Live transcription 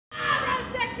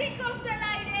hijos del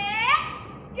aire,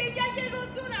 que ya llegó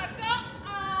su naco.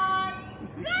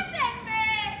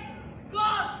 ¡Gócenme!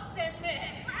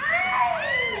 ¡Gócenme!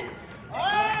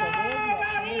 ¡Oh,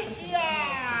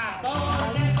 Galicia!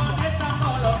 Porque con esta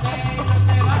moloqueño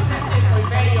te va a sentir muy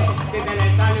bello si se le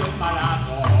sale un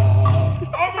balazo.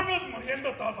 ¡Vámonos muriendo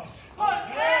todos! ¿Por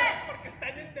qué? Porque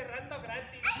están enterrando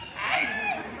gratis. ¡Ay!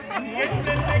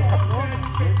 ¡Miéntele con el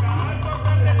pecado,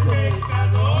 con el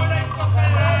pecador,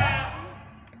 encójala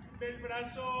del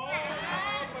brazo!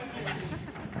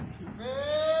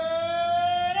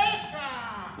 ¡Pereza!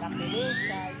 La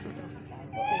pereza es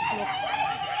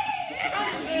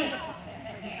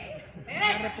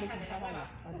representaba a los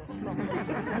flojos.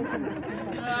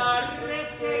 Arre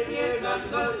que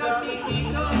llegando el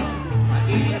caminito,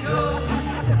 aquí me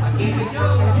yo.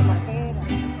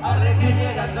 Arre que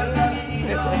llegando el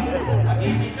caminito, aquí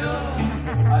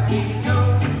me yo.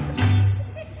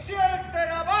 Si el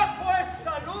trabajo es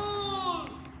salud,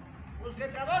 pues que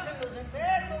trabajen los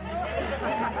enfermos, ¿no?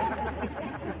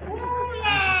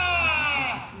 ¡Hula!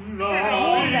 La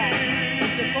vida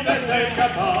es hecha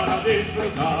para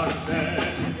disfrutarse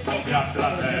con gran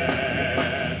placer.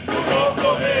 No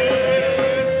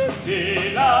comer si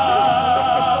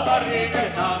la barriga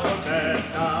está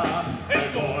contenta,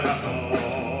 el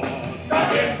corazón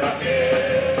también.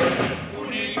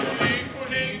 Culín, culín,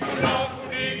 culín, culá,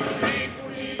 culín, culín,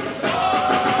 culín, culá.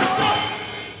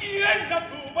 Llena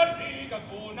tu barriga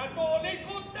con atole y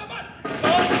con tamal.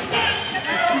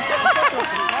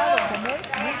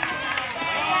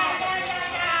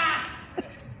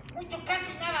 Mucho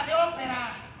canto y nada de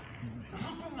ópera. No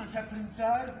pónganse a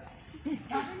pensar qué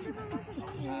tácticas vamos a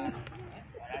usar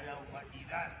para la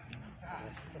humanidad.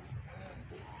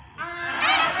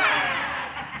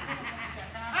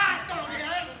 ¡A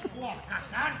torear o a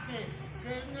casarse!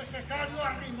 Que es necesario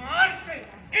arrimarse.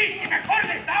 ¿Y si mejor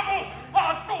le damos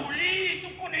a Tulito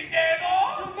con el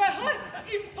dedo? Mejor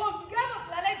impongamos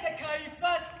la ley de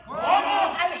Caifás.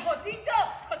 ¿Cómo? Al jodito,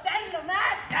 joderlo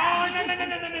más.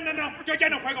 No, yo ya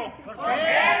no juego. ¿Por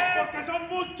qué? Porque son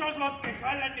muchos los que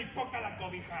jalan y poca la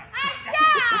cobija. ¡Ay,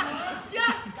 ya! ¡Ya!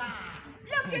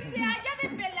 Lo que se haya de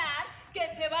pelar,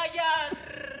 que se vaya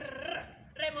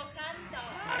remojando.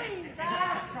 ¡Ay,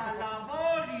 pasa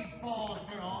labor y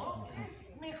potro!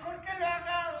 Mejor que lo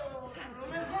haga otro.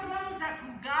 Mejor vamos a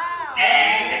jugar.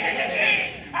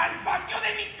 ¡Sí! ¡Al patio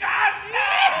de mi casa!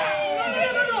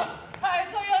 No. A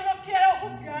eso yo no quiero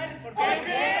jugar. ¿Por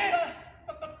qué?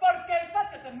 Porque el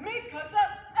patio de mi casa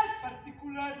es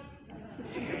particular.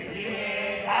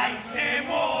 ¡Ay, se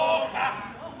moja!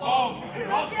 ¡Con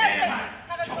los demás!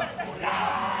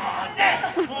 ¡Chocolate!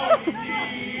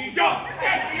 ¡Molinillo!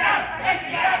 ¡Estirar!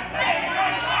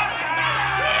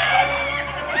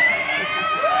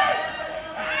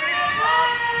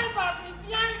 ¡Vuelva mi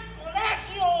día al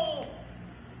colegio!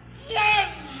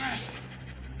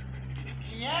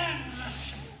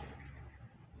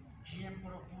 ¿Quién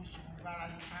propuso jugar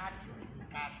al patio de mi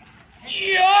casa?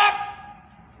 ¡Yo!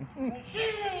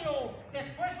 ¡Fusilio!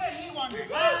 Después averiguan.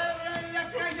 ¡Abra en la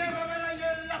calle, va a ver ahí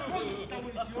en la punta,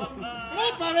 munición!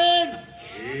 ¡Preparen!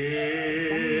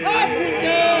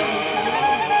 ¡Apunten!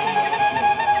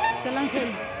 El ángel.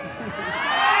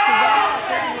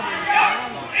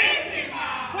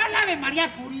 ¿Cuál Ave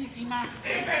María Purísima?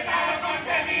 ¡Sin pecado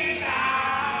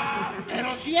concebida!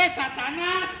 Pero si es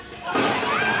Satanás.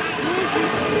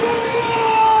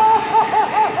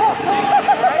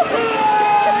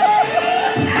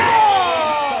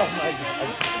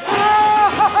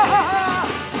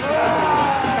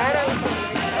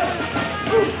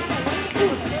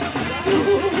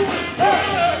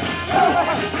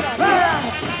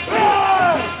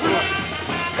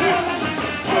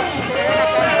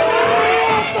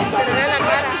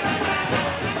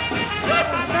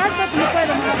 No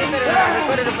puedo,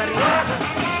 pero para arriba.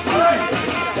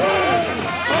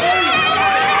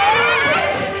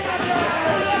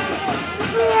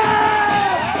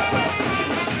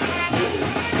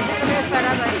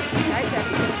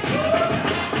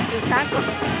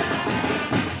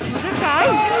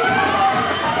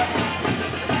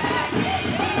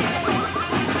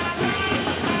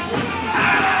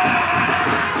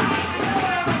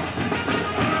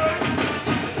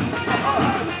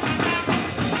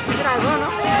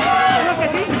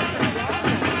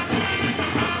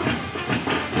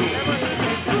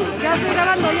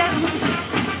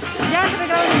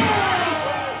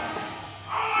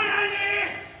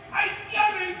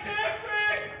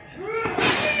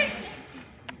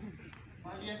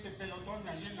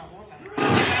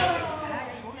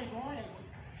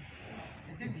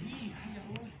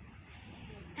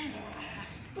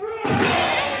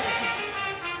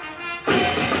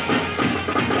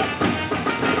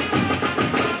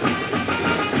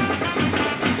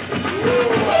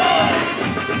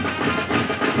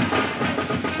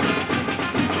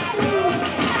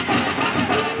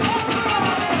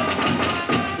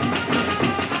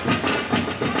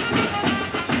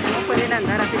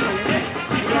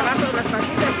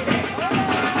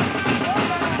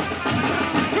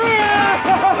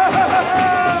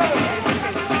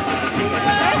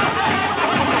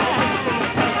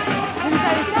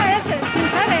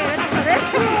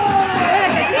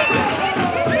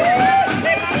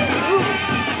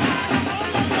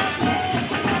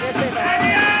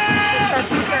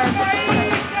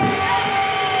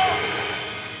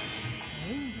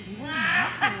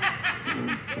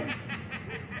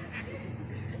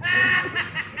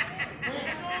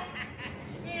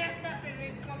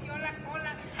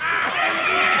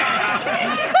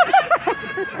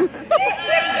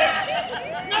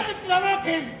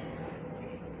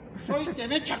 Soy de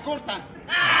mecha corta.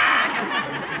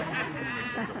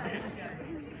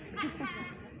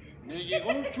 Me llegó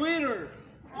un Twitter.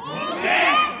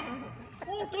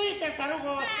 ¿Qué? Un Twitter,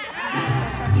 tarugos.